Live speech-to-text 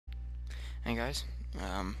Hey guys,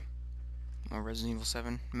 on Resident Evil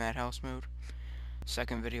 7 Madhouse mode.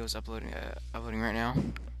 Second video is uploading right now.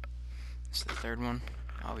 It's the third one,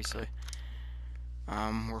 obviously.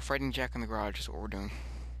 We're fighting Jack in the garage is what we're doing.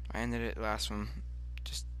 I ended it last one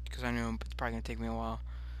just because I knew it's probably gonna take me a while.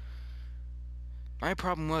 My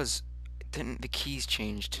problem was the keys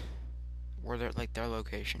changed, where they're like their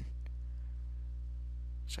location.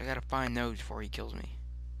 So I gotta find those before he kills me.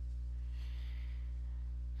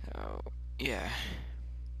 So yeah.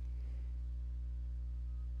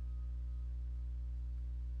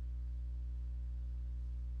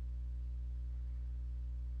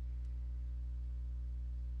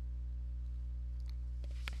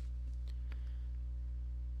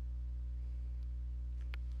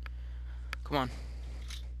 Come on.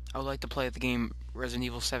 I would like to play the game Resident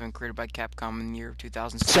Evil 7 created by Capcom in the year of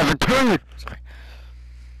 2017. Sorry.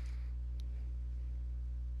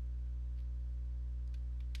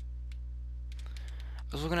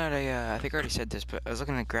 I was looking at I think I already said this, but I was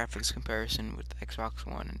looking at graphics comparison with Xbox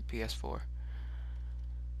One and PS4.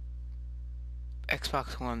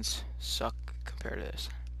 Xbox Ones suck compared to this.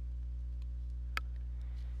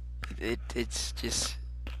 It's just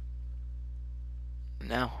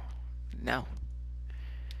no.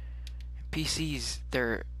 PCs,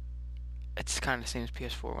 it's kind of the same as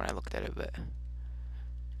PS4 when I looked at it, but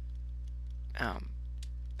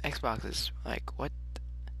Xbox is like, what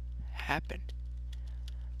happened?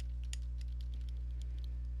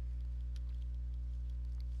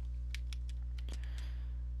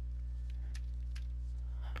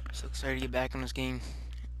 So excited to get back on this game.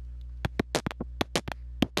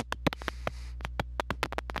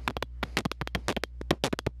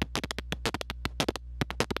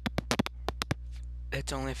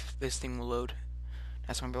 It's only if this thing will load.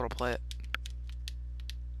 That's when I'll be able to play it.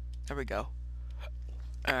 There we go.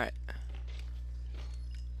 Alright.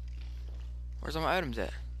 Where's all my items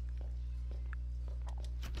at?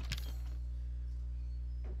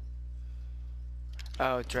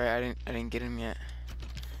 Oh, it's right. I didn't get them yet.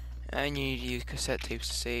 And you need to use cassette tapes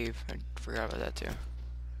to save. I forgot about that too.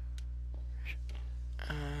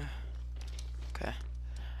 Okay.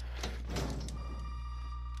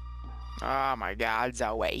 Oh my God,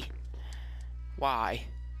 Zoe. Why?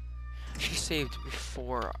 She saved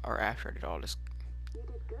before or after I did all this. You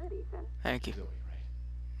did good, Ethan. Thank you. Zoe, right?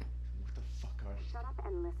 What the fuck are you? Shut up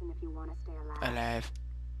and listen if you want to stay alive. Alive.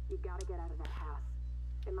 You gotta get out of that house.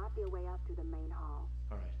 There might be a way out through the main hall.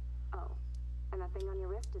 Alright. Oh, and that thing on your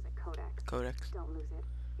wrist is a codex. Codex. Don't lose it.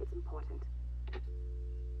 It's important.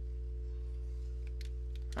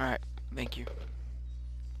 Alright, thank you.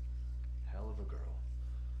 Hell of a girl.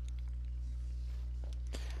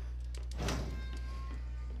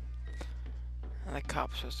 The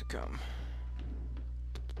cop's supposed to come.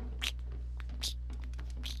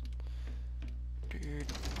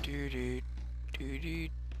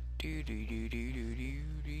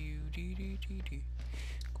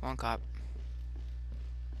 Come on, cop.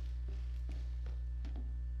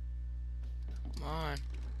 Come on,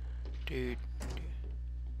 dude.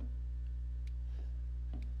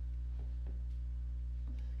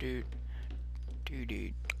 Dude.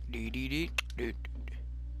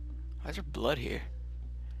 Why is there blood here?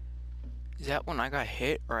 Is that when I got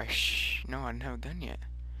hit, or no, I didn't have a gun yet.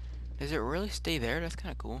 Does it really stay there? That's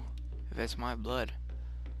kind of cool. If it's my blood.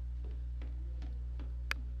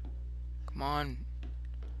 Come on.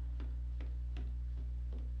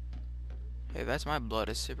 Hey, that's my blood.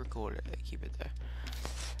 It's super cool to keep it there.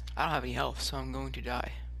 I don't have any health, so I'm going to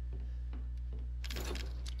die.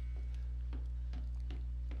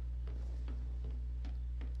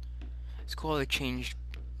 It's cool they changed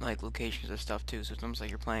like locations of stuff too, so it's almost like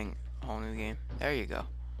you're playing a whole new game. There you go.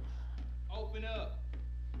 Open up.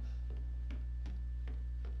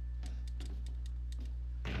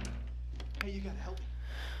 Hey, you gotta help me.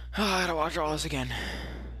 Oh, I gotta watch all this again. Now,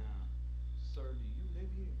 sir, do you live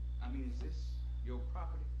here? I mean, is this your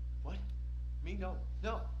property? What? Me? No.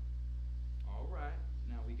 No. All right.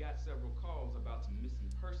 Now, we got several calls about some missing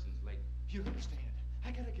persons lately. You don't understand. I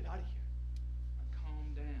gotta get out of here. Now,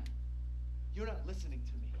 calm down. You're not listening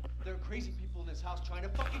to me. There are crazy people in this house trying to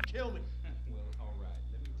fucking kill me. Well, all right.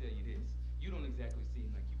 Let me tell you this. You don't exactly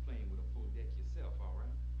seem like you're playing with a full deck yourself, all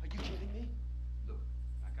right? Are you kidding me? Look,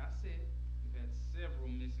 like I said, we've had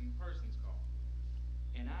several missing persons calls.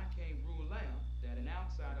 And I can't rule out that an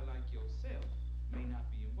outsider like yourself may not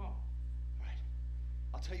be involved. Right.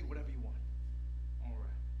 I'll tell you whatever you want. All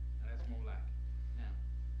right. Now, that's more like it. Now,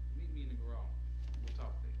 meet me in the garage. We'll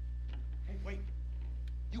talk there. Hey, wait.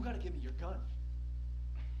 You gotta give me your gun.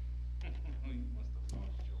 You must have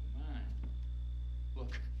lost your mind.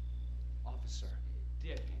 Look, officer.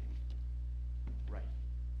 Deputy,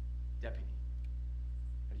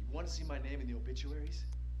 want to see my name in the obituaries,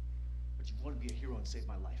 but you want to be a hero and save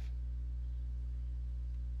my life.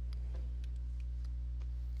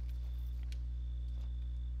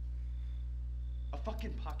 A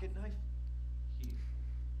fucking pocket knife? Here.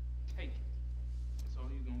 Take it. That's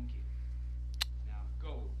all you're gonna get. Now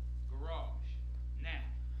go. Garage. Now.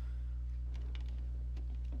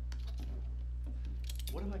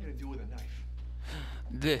 What am I gonna do with a knife?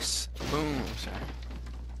 This. Boom. Sorry.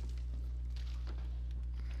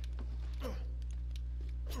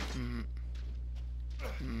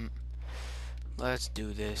 Let's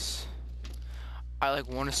do this. I like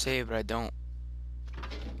want to save, but I don't.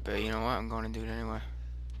 But you know what? I'm going to do it anyway.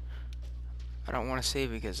 I don't want to save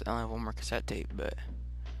because I only have one more cassette tape, but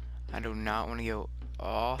I do not want to go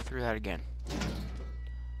all through that again.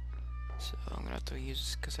 So I'm gonna have to use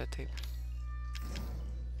this cassette tape.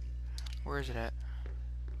 Where is it at?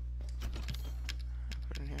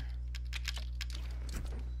 Put it in here.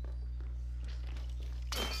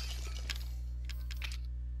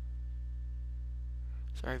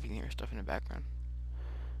 Sorry if you can hear stuff in the background.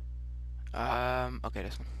 Okay,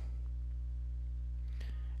 this one.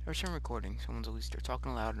 Every time I'm recording, someone's at least they're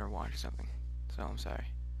talking loud and they're watching something. So I'm sorry.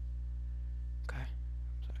 Okay, I'm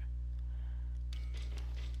sorry.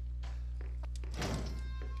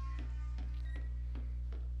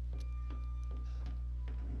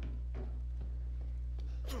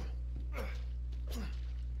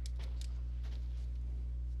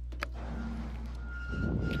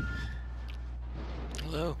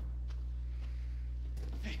 Hello.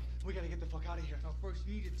 Hey, we gotta get the fuck out of here. Now first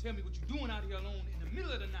you need to tell me what you're doing out here alone in the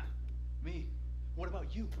middle of the night. Me? What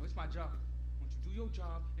about you? No, it's my job. Why don't you do your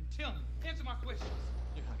job and tell me? Answer my questions.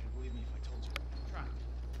 You're not gonna believe me if I told you. Try.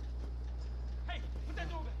 Hey, put that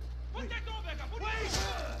door back. Put that door back up. Put Wait!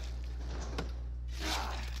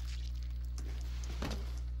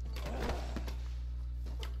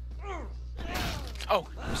 Oh,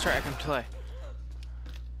 sorry, I can play.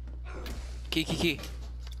 Key.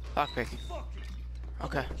 Lockpick.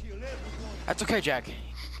 Okay. That's okay, Jack.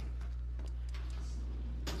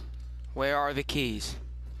 Where are the keys?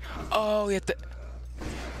 Oh, you have to...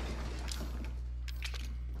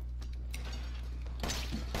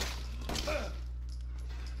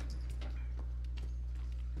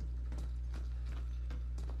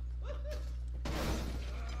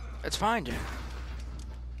 It's fine, Jack.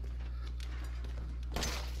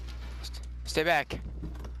 Stay back.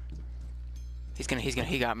 He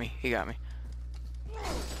got me.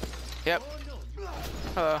 Yep.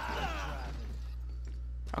 Hello.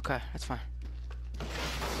 Okay, that's fine.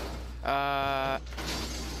 No,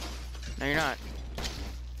 you're not.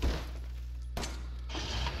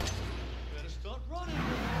 Better start running.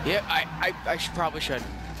 Yeah, I probably should.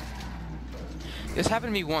 This happened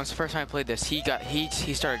to me once. The first time I played this, he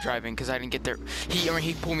started driving because I didn't get there.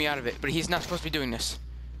 He pulled me out of it, but he's not supposed to be doing this.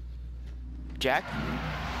 Jack?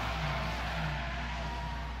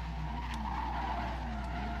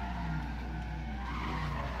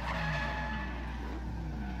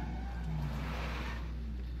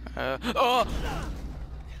 Oh!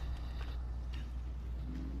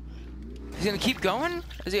 He's gonna keep going?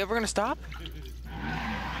 Is he ever gonna stop?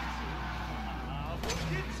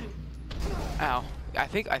 Ow. I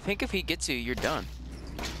think if he gets you, you're done.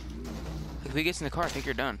 If he gets in the car, I think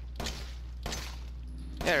you're done.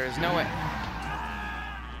 Yeah, there's no way.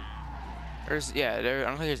 I don't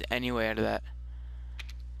think there's any way out of that.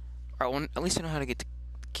 Alright, well, at least I know how to get the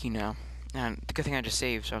key now. And the good thing I just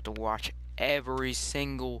saved, so I have to watch every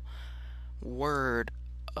single word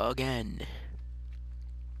again.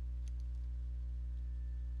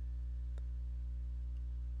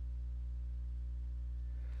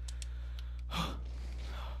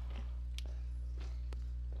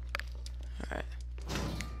 Alright.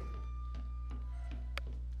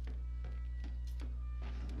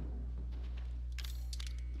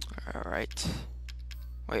 Alright.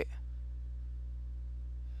 Wait.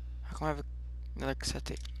 How come I have another cassette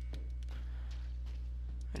tape?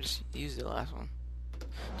 I just used the last one. Do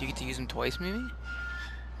you get to use them twice, maybe?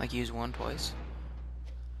 Like use one twice?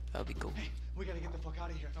 That would be cool. Hey, we gotta get the fuck out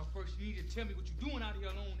of here. Now first you need to tell me what you're doing out here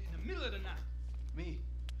alone in the middle of the night. Me?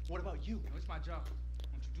 What about you? No, it's my job. Why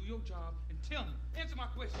don't you do your job and tell me? Answer my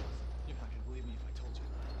questions. You're not gonna believe me if I told you.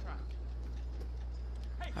 Try.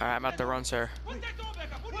 Hey, Alright, I'm about to run, sir. put that door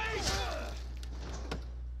back up. Put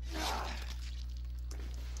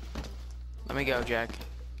Let me go, Jack.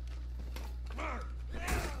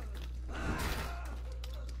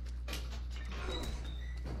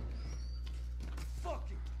 Fuck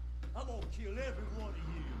it. I'm gonna kill every one of you.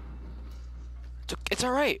 It's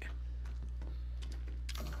alright.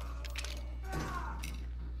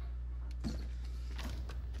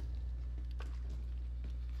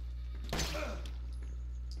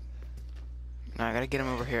 I gotta get him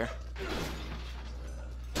over here.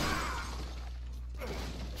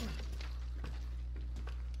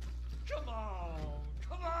 Come on!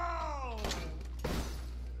 Come on!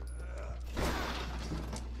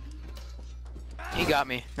 He got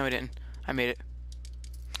me. No, he didn't. I made it.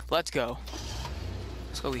 Let's go.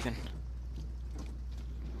 Let's go, Ethan.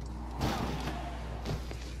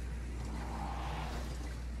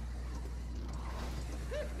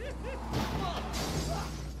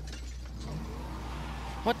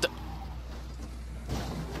 What the?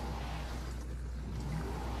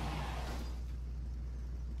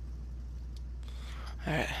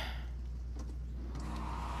 Alright.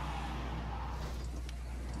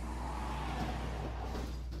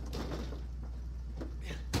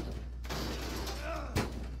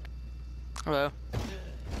 Hello.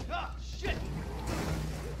 Ah, shit!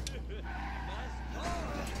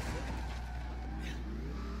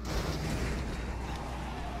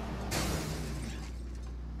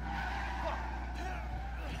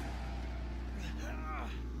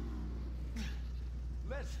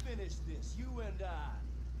 Let's finish this, you and I.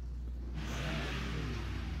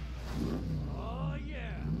 Oh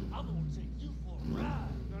yeah, I'm gonna take you for a ride.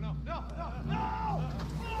 No!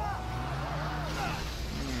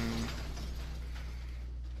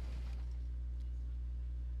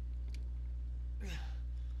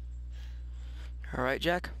 Alright,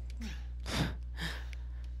 Jack.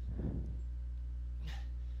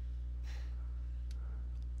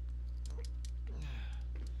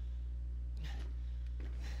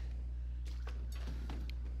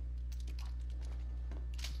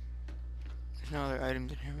 There's no other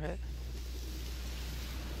items in here, right?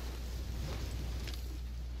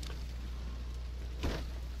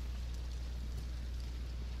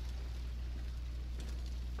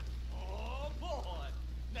 Oh boy!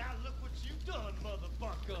 Now look what you've done,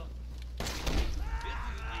 motherfucker! This is the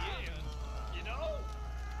end, you know?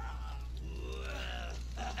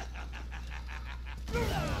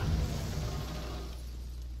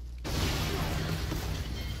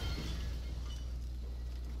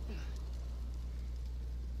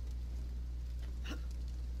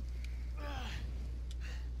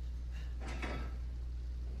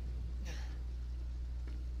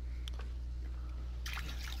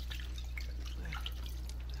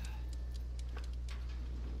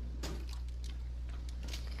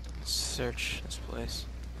 Let's search this place.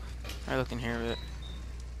 I look in here a bit.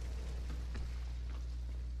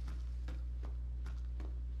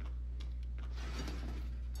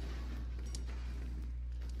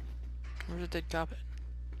 Where's the dead cop at?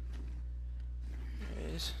 There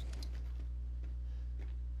it is.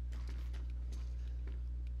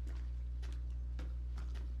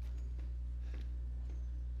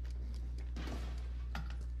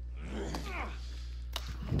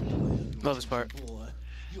 Love this part. Boy,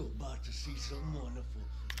 you're about to see something wonderful.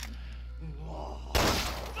 Oh,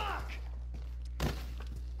 fuck!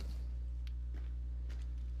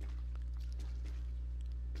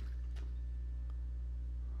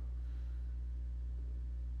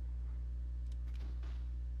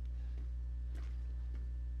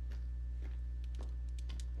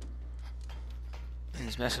 And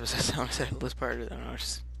as messed up as that sounds, this part, I don't know, it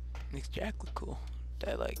just makes Jack look cool.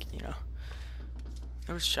 That, like, you know.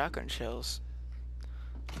 There was shotgun shells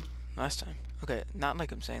last time. Okay, not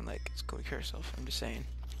like I'm saying, like, it's go to kill yourself. I'm just saying.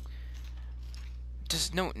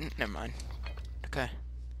 Just, no, never mind. Okay.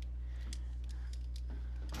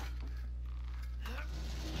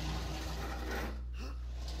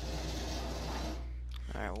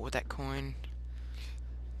 Alright, well, with that coin,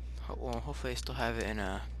 well, hopefully I still have it in,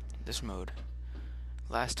 this mode.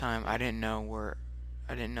 Last time, I didn't know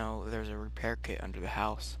there was a repair kit under the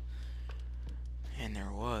house. And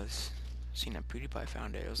there was. Seen that PewDiePie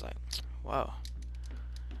found it. It was like, wow.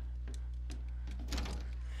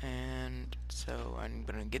 And so I'm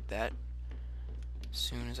gonna get that as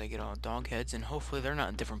soon as I get all dog heads, and hopefully they're not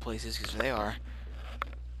in different places, because if they are,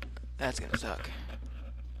 that's gonna suck.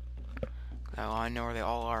 Well, I know where they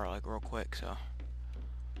all are, like, real quick, so.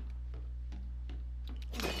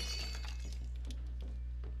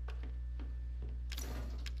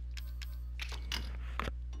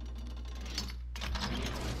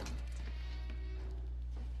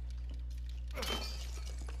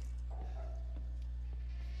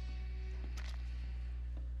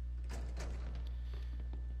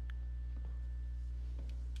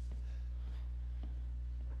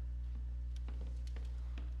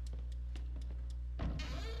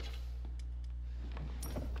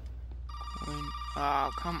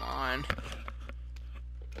 Oh, come on.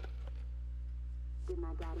 Did my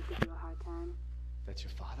daddy give you a hard time? That's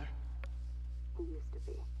your father? He used to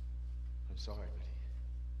be. I'm sorry,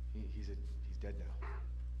 but he's dead now.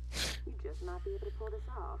 You just might be able to pull this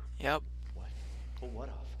off. Yep. What? Pull what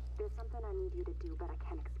off? There's something I need you to do, but I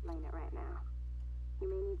can't explain it right now. You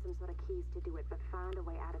may need some sort of keys to do it, but find a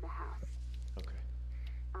way out of the house. Okay.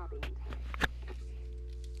 I'll be in touch.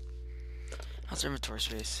 How's inventory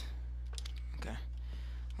space? Okay.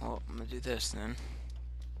 Well, I'm gonna do this then.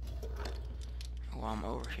 While I'm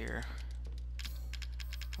over here,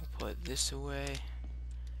 we'll put this away.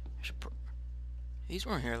 These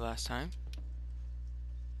weren't here last time.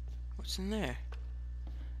 What's in there?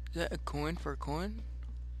 Is that a coin for a coin?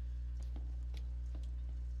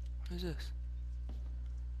 What is this?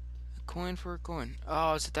 A coin for a coin.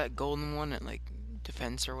 Oh, is it that golden one at like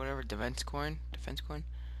defense or whatever? Defense coin? Defense coin?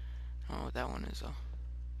 I don't know what that one is though.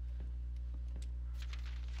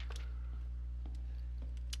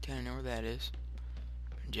 Don't know where that is.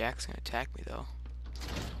 Jack's gonna attack me though.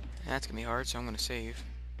 And that's gonna be hard, so I'm gonna save.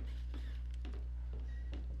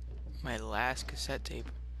 My last cassette tape.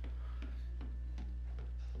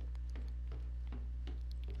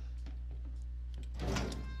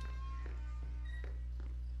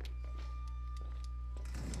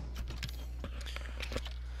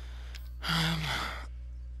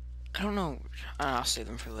 I don't know. I'll save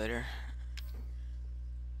them for later.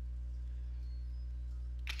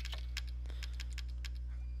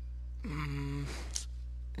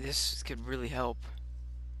 This could really help.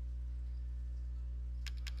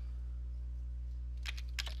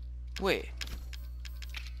 Wait.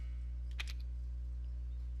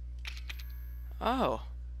 Oh.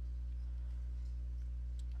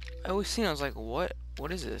 I always seen. I was like, what?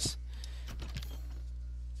 What is this?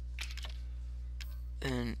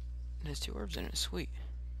 And there's 2 herbs in it. Sweet.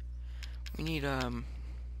 We need chem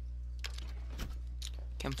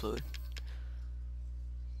fluid.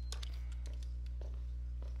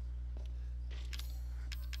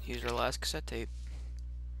 Use our last cassette tape.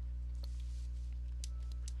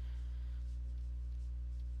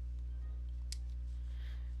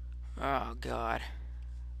 Oh god.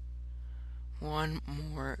 1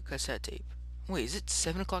 more cassette tape. Wait, is it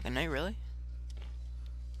 7 o'clock at night, really?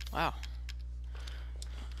 Wow.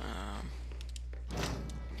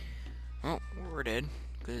 Oh, we're dead,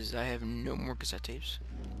 because I have no more cassette tapes.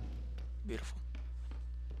 Beautiful.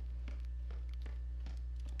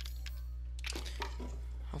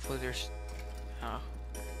 Hopefully there's... Oh.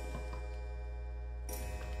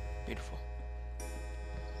 Beautiful.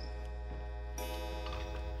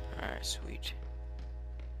 Alright, sweet.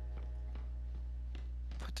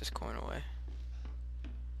 Put this coin away.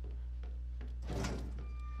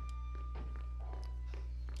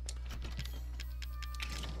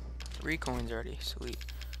 Three coins already, sweet.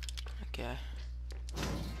 Okay.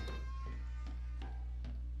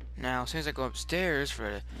 Now, as soon as I go upstairs for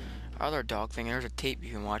the other dog thing, there's a tape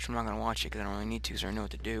you can watch. I'm not going to watch it because I don't really need to, so I know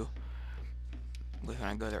what to do. But when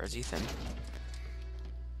I go there as Ethan,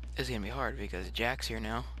 it's going to be hard because Jack's here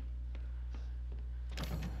now.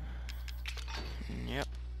 Yep.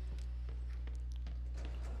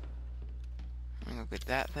 I'm going to go get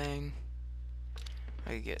that thing.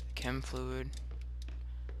 I could get chem fluid.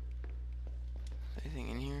 Anything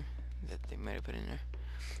in here that they might have put in there?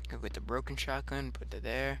 Go get the broken shotgun, put that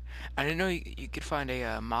there. I didn't know you could find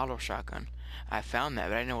a model shotgun. I found that,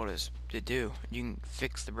 but I didn't know what it was to do. You can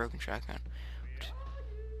fix the broken shotgun.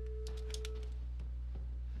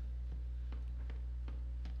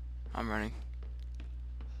 I'm running.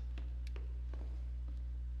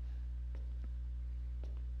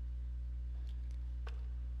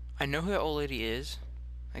 I know who that old lady is,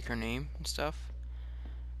 like her name and stuff.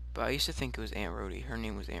 But I used to think it was Aunt Rhody. Her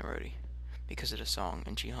name was Aunt Rhody because of the song,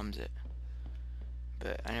 and she hums it.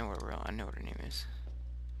 But I know what I know what her name is.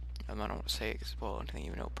 I don't want to say it because well, I don't think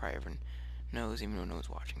even know probably everyone knows, even though no one's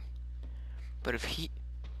watching. But if he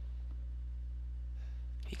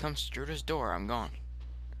comes through this door, I'm gone.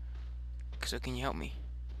 So can you help me?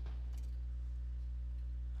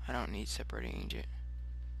 I don't need separating agent.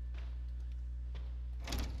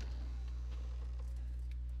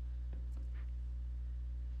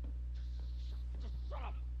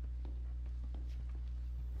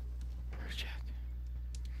 Where's Jack?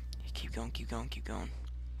 Yeah, keep going, keep going, keep going.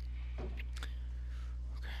 Okay.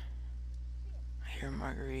 I hear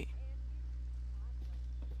Marguerite.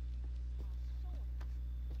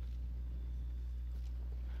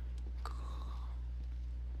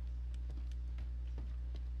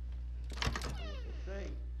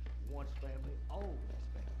 Family, always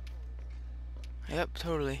family. Yep,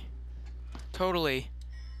 totally. Totally.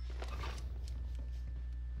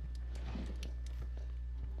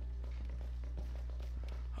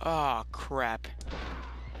 Oh, crap.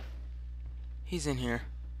 He's in here.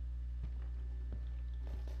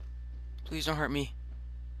 Please don't hurt me.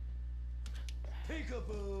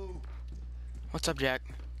 Peekaboo. What's up, Jack?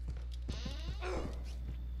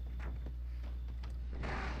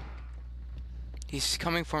 He's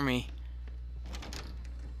coming for me.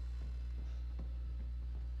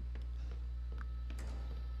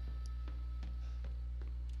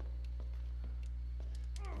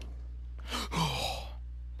 Here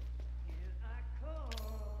I come.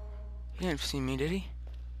 He didn't see me, did he?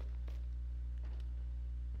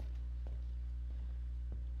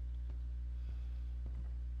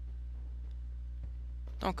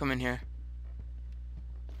 Don't come in here.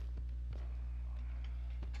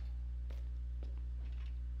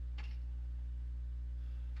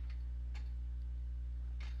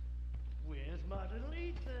 Where's my little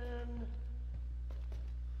Ethan?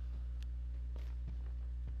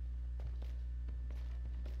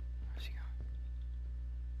 Where's he going?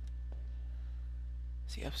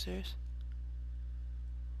 Is he upstairs?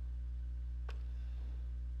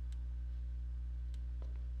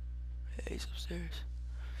 Yeah, he's upstairs.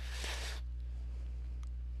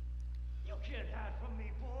 You can't hide from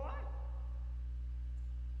me, boy.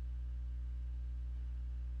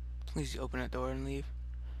 Please open that door and leave.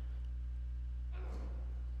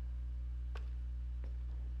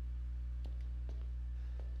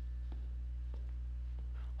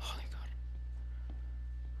 Holy God.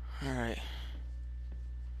 Alright.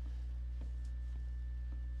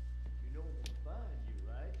 You know we'll find you,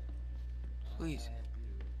 right? Please. I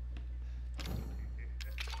do.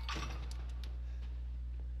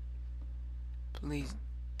 Please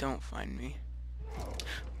don't find me.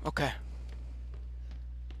 Okay.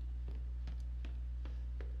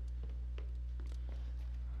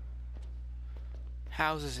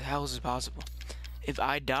 How is this possible? If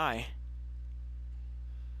I die,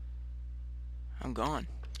 I'm gone.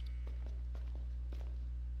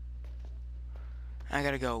 I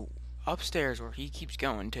gotta go upstairs where he keeps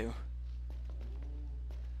going to.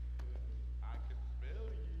 I can smell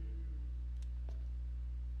you.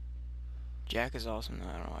 Jack is awesome though,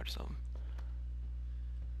 I don't know why I just love him.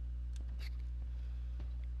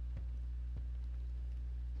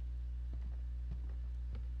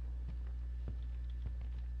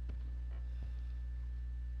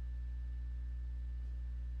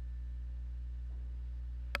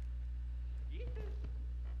 Ethan.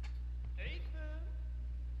 Ethan.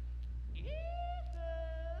 Ethan.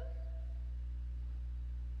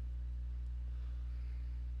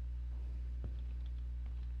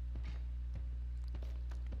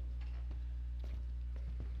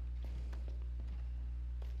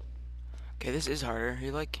 Okay, this is harder. He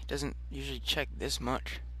like doesn't usually check this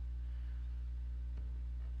much.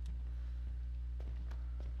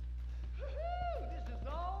 Woo-hoo, this is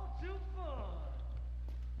all too fun.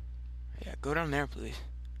 Yeah, go down there, please.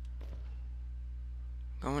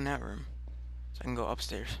 Go in that room, so I can go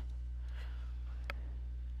upstairs.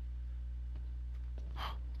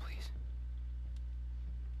 Please.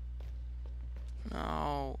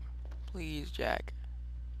 No. Please, Jack.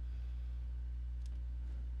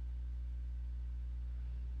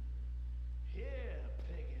 Yeah,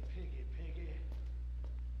 piggy, piggy, piggy.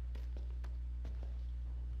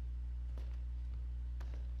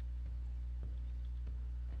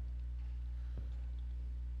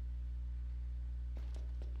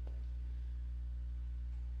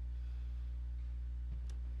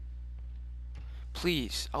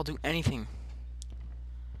 Please, I'll do anything.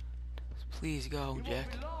 Please go, It Jack.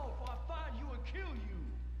 won't be long before I find you and kill you.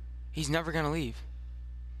 He's never gonna leave.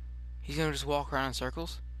 He's gonna just walk around in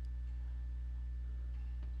circles.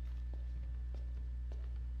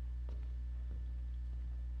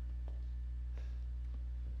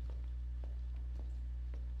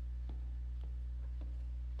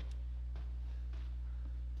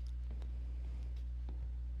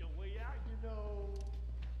 No way out, you know.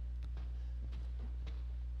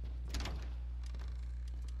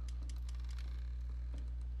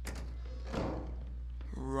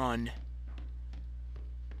 Run.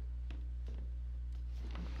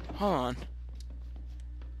 Hold on.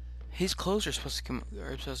 His clothes are supposed to come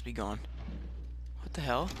are supposed to be gone. What the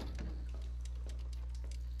hell?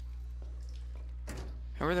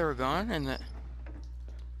 Remember they were gone and that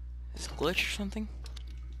this glitch or something?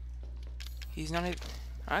 He's not even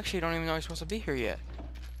I actually don't even know he's supposed to be here yet.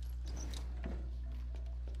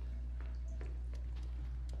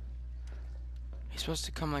 He's supposed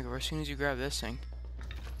to come like as soon as you grab this thing.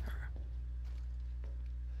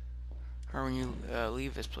 Or when you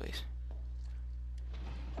leave this place.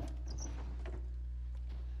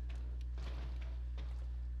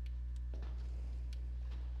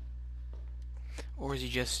 Or is he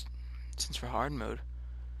just, since we're hard mode.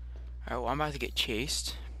 Alright, well I'm about to get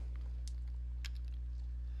chased.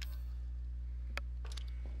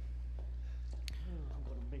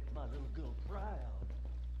 my little girl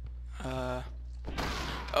proud.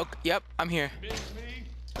 Oh, yep, I'm here. Miss me?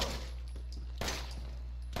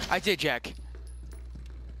 I did, Jack.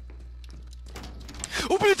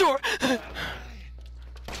 Open the door!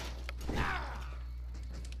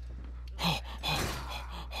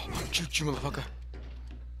 Shoot you, motherfucker.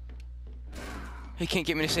 He can't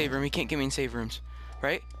get me to save room. He can't get me in save rooms.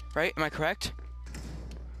 Right? Right? Am I correct?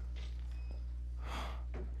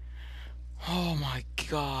 Oh my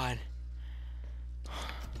god.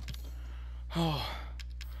 Oh.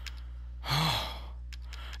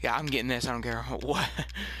 Yeah, I'm getting this. I don't care. What?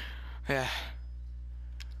 Yeah.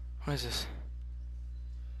 What is this?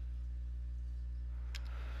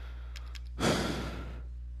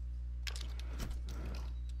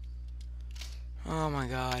 Oh my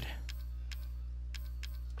god.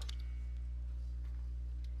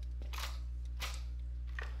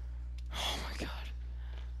 Oh my god.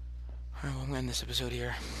 Alright, well, I'm gonna end this episode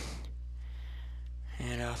here.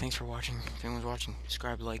 And thanks for watching. If anyone's watching,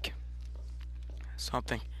 subscribe, like,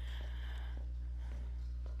 something.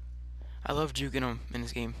 I love juking them in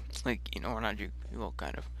this game. Like, you know, or not juke, well,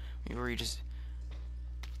 kind of. Where you just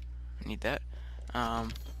need that.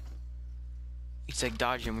 It's like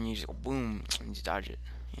dodging when you just go boom and you just dodge it,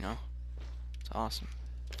 you know? It's awesome.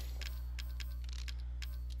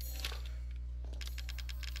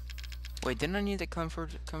 Wait, didn't I need the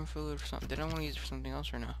comfort for something? Did I want to use it for something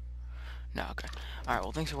else or no? No, okay. Alright,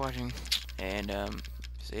 well, thanks for watching, and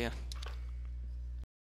see ya.